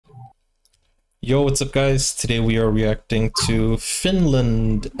Yo, what's up guys? Today we are reacting to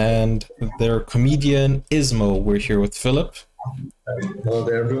Finland and their comedian Ismo. We're here with Philip. Hello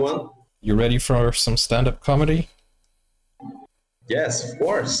there, everyone. You ready for some stand-up comedy? Yes, of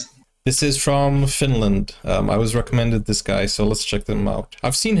course. This is from Finland. I was recommended this guy, so let's check them out.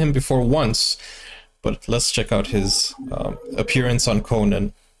 I've seen him before once, but let's check out his appearance on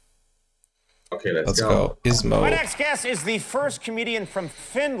Conan. Okay, let's go. Ismo. My next guest is the first comedian from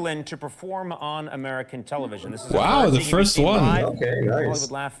Finland to perform on American television. This is wow, the first one. Okay, nice.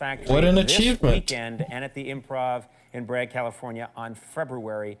 Hollywood Laugh Factory What an this achievement. weekend and at the Improv in Bragg, California on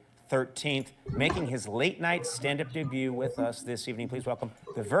February 13th, making his late-night stand-up debut with us this evening. Please welcome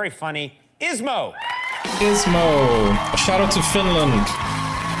the very funny Ismo. Ismo. A shout out to Finland.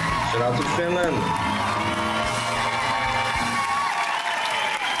 Shout out to Finland.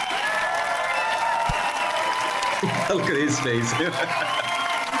 Look at his face.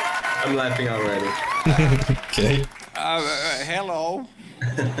 I'm laughing already. Okay. Hello.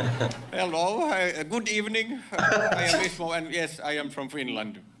 Hello. Good evening. I am Ismo, and yes, I am from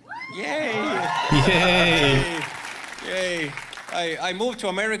Finland. Yay! Yay! Yay! I moved to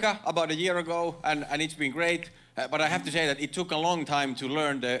America about a year ago, and it's been great. But I have to say that it took a long time to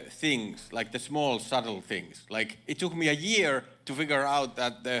learn the things, like the small, subtle things. Like, it took me a year to figure out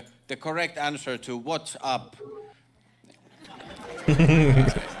that the correct answer to what's up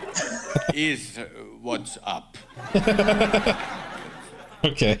is what's up.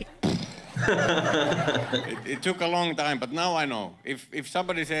 Okay. It took a long time, but now I know. If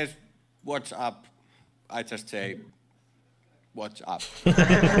somebody says, what's up, I just say, what's up.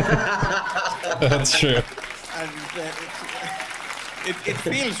 That's true. And it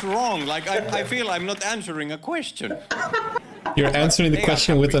feels wrong, like I feel I'm not answering a question. You're answering the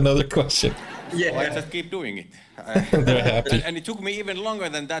question with another question. Yeah. So I just keep doing it. They're happy. And it took me even longer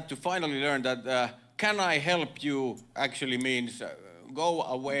than that to finally learn that can I help you actually means go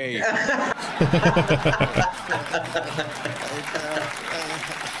away.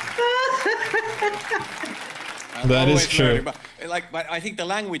 That is true. But I think the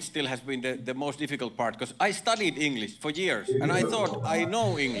language still has been the most difficult part, because I studied English for years and I thought I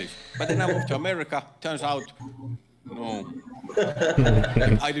know English, but then I moved to America. Turns out, no.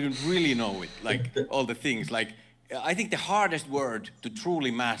 Like, I didn't really know it, like all the things. Like, I think the hardest word to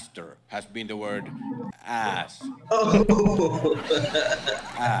truly master has been the word ass. Oh.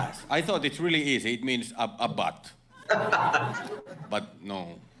 Ass. I thought it's really easy. It means a butt. But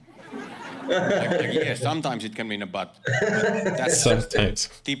no. Like, yeah, sometimes it can mean a butt. That's Sometimes.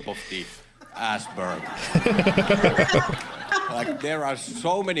 just the tip of the assberg. Like, there are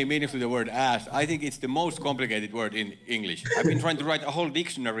so many meanings to the word ass. I think it's the most complicated word in English. I've been trying to write a whole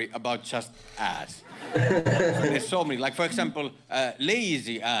dictionary about just ass. There's so many. Like, for example,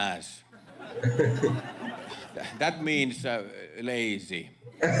 lazy ass. That means lazy.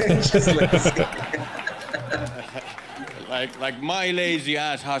 Just lazy. Like my lazy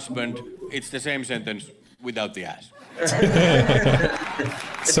ass husband, it's the same sentence without the ass.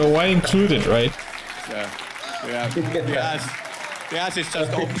 So why include it, right? So, yeah, the ass is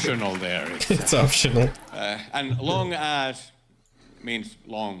just optional there. It's optional. And long ass means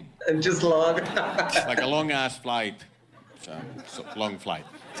long. And just long. Like a long ass flight. So long flight.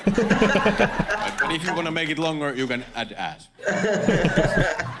 But if you want to make it longer, you can add ass.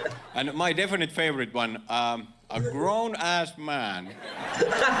 And my definite favorite one, a grown-ass man.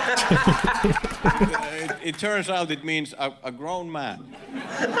 It turns out it means a grown man.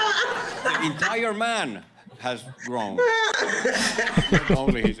 The entire man has grown. Not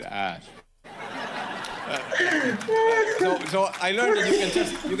only his ass. So I learned that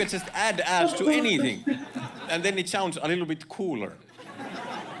you can just add ass to anything, and then it sounds a little bit cooler.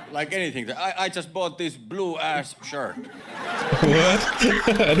 Like anything. I just bought this blue ass shirt. What?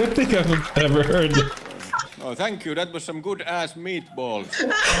 I don't think I've ever heard it. Oh, thank you. That was some good ass meatballs.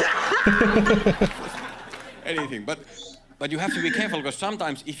 Anything, but you have to be careful, because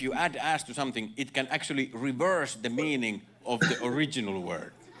sometimes if you add ass to something, it can actually reverse the meaning of the original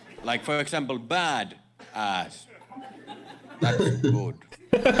word. Like, for example, bad ass. That's good.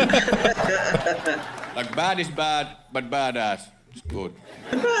 Like, bad is bad, but bad ass is good.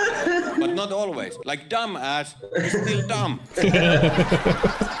 But not always. Like, dumb ass is still dumb.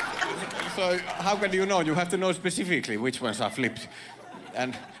 So how can you know? You have to know specifically which ones are flipped.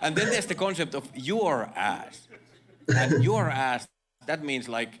 And then there's the concept of your ass. And your ass, that means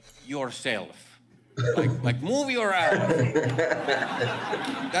like yourself. Like move your ass.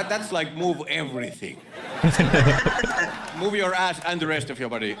 That's like move everything. Move your ass and the rest of your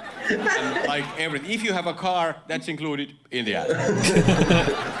body. And like everything. If you have a car, that's included in the ass.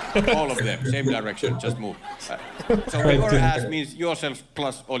 All of them, same direction, just move. So your ass means yourself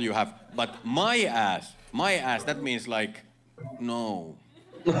plus all you have. But my ass, that means like, no.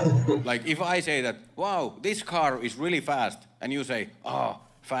 Like if I say that, wow, this car is really fast, and you say, oh,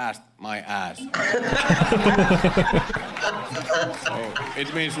 fast, my ass. So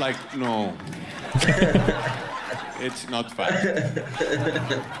it means like, no. It's not fast.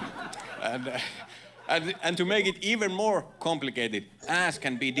 And to make it even more complicated, ass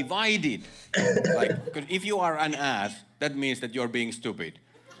can be divided. Like, because if you are an ass, that means that you're being stupid.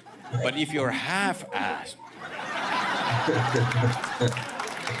 But if you're half-ass,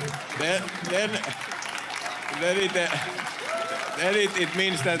 then it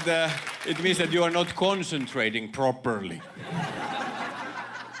means that you are not concentrating properly.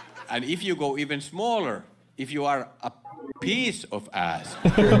 And if you go even smaller, if you are a piece of ass, Oh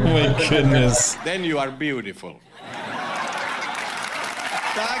my goodness. then you are beautiful.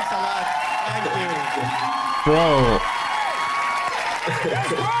 Thanks a lot. Thank you. Bro. That's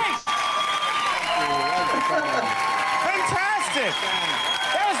great! Fantastic!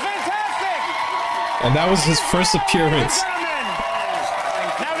 That was fantastic! And that was his first appearance. Gentlemen,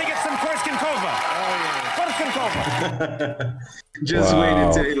 now we get some Korskinkova. Korskinkova. Just Wow. wait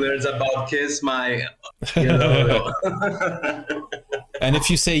until he learns about Kiss My, you know. And if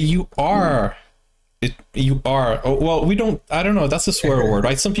you say you are, you are. Oh, well, I don't know. That's a swear word,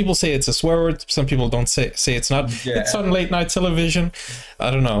 right? Some people say it's a swear word. Some people don't say it's not. Yeah. It's on late night television. I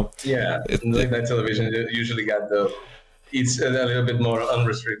don't know. Yeah, late night television usually got it's a little bit more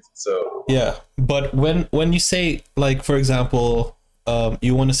unrestricted. So Yeah, but when you say, like, for example,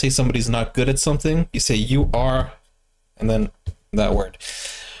 you want to say somebody's not good at something, you say you are, and then that word.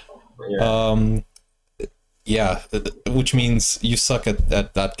 Yeah, which means you suck at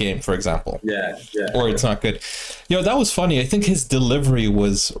that game, for example. yeah. Or it's not good. Yo, that was funny. I think his delivery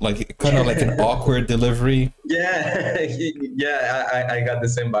was like kind of like an awkward delivery. Yeah, I got the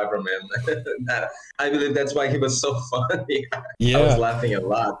same vibe from him. I believe that's why he was so funny. Yeah. I was laughing a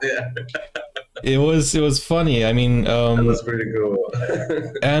lot. Yeah. It was funny. I mean, That was pretty cool.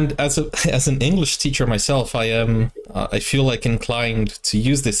 and as an English teacher myself, I feel like inclined to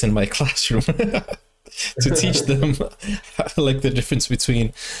use this in my classroom. To teach them like the difference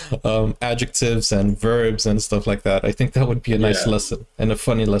between adjectives and verbs and stuff like that. I think that would be a nice lesson and a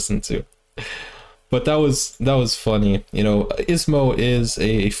funny lesson too. But that was funny. You know, Ismo is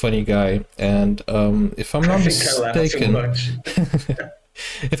a funny guy, and if I'm not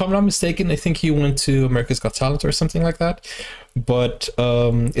mistaken, I think he went to America's Got Talent or something like that. But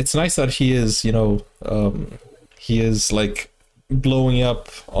it's nice that he is, you know, he is like blowing up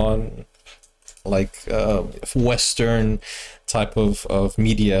on like Western type of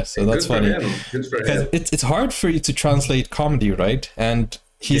media, so that's funny. Good for Because him. it's hard for you to translate comedy, right? And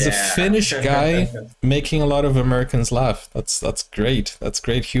he's a Finnish guy making a lot of Americans laugh. That's great. That's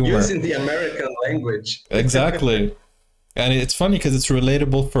great humor. Using the American language. Exactly. And it's funny because it's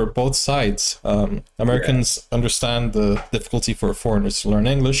relatable for both sides. Americans understand the difficulty for foreigners to learn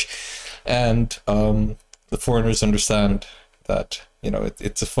English, and the foreigners understand that, you know,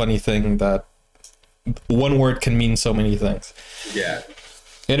 it's a funny thing that one word can mean so many things. Yeah.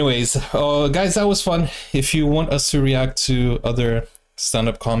 Anyways, guys, that was fun. If you want us to react to other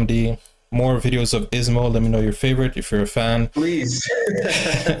stand-up comedy, more videos of Ismo, let me know your favorite if you're a fan. Please.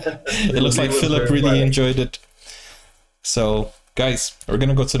 It looks like Philip really enjoyed it. So, guys, we're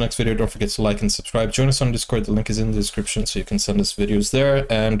gonna go to the next video. Don't forget to like and subscribe. Join us on Discord. The link is in the description, so you can send us videos there.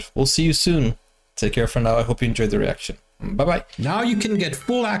 And we'll see you soon. Take care for now. I hope you enjoyed the reaction. Bye-bye. Now you can get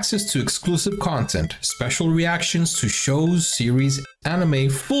full access to exclusive content, special reactions to shows, series, anime,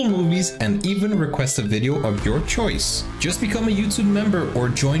 full movies, and even request a video of your choice. Just become a YouTube member or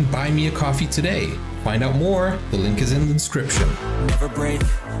join Buy Me a Coffee today. Find out more. The link is in the description. Never break,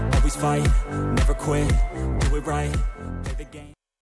 always fight, never quit, do it right.